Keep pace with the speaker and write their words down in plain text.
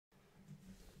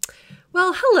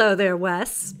Well, hello there,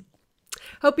 Wes.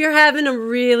 Hope you're having a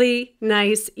really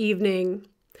nice evening.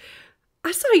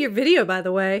 I saw your video, by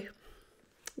the way.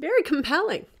 Very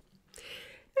compelling.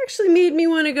 Actually made me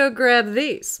want to go grab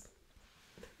these.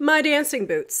 My dancing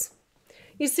boots.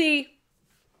 You see,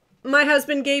 my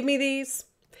husband gave me these.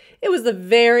 It was the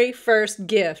very first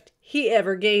gift he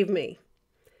ever gave me.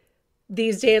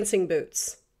 These dancing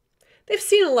boots. They've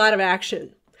seen a lot of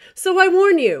action. So I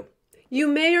warn you, you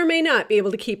may or may not be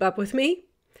able to keep up with me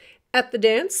at the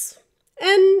dance.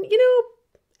 And,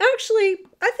 actually,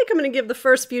 I think I'm going to give the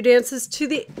first few dances to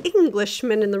the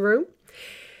Englishmen in the room.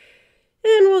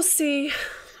 And we'll see.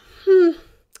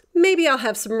 Maybe I'll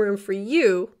have some room for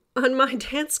you on my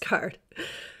dance card.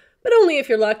 But only if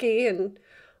you're lucky and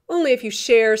only if you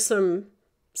share some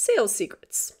sales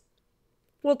secrets.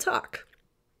 We'll talk.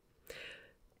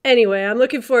 Anyway, I'm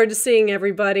looking forward to seeing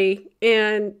everybody,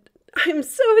 and I'm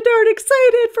so darn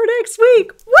excited for next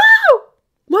week. Woo!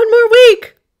 One more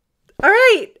week. All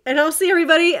right. And I'll see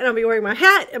everybody, and I'll be wearing my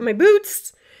hat and my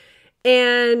boots,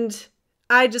 and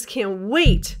I just can't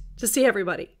wait to see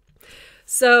everybody.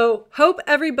 So hope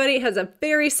everybody has a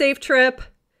very safe trip,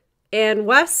 and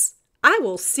Wes, I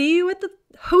will see you at the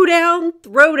hoedown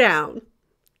throwdown.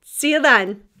 See you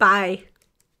then. Bye.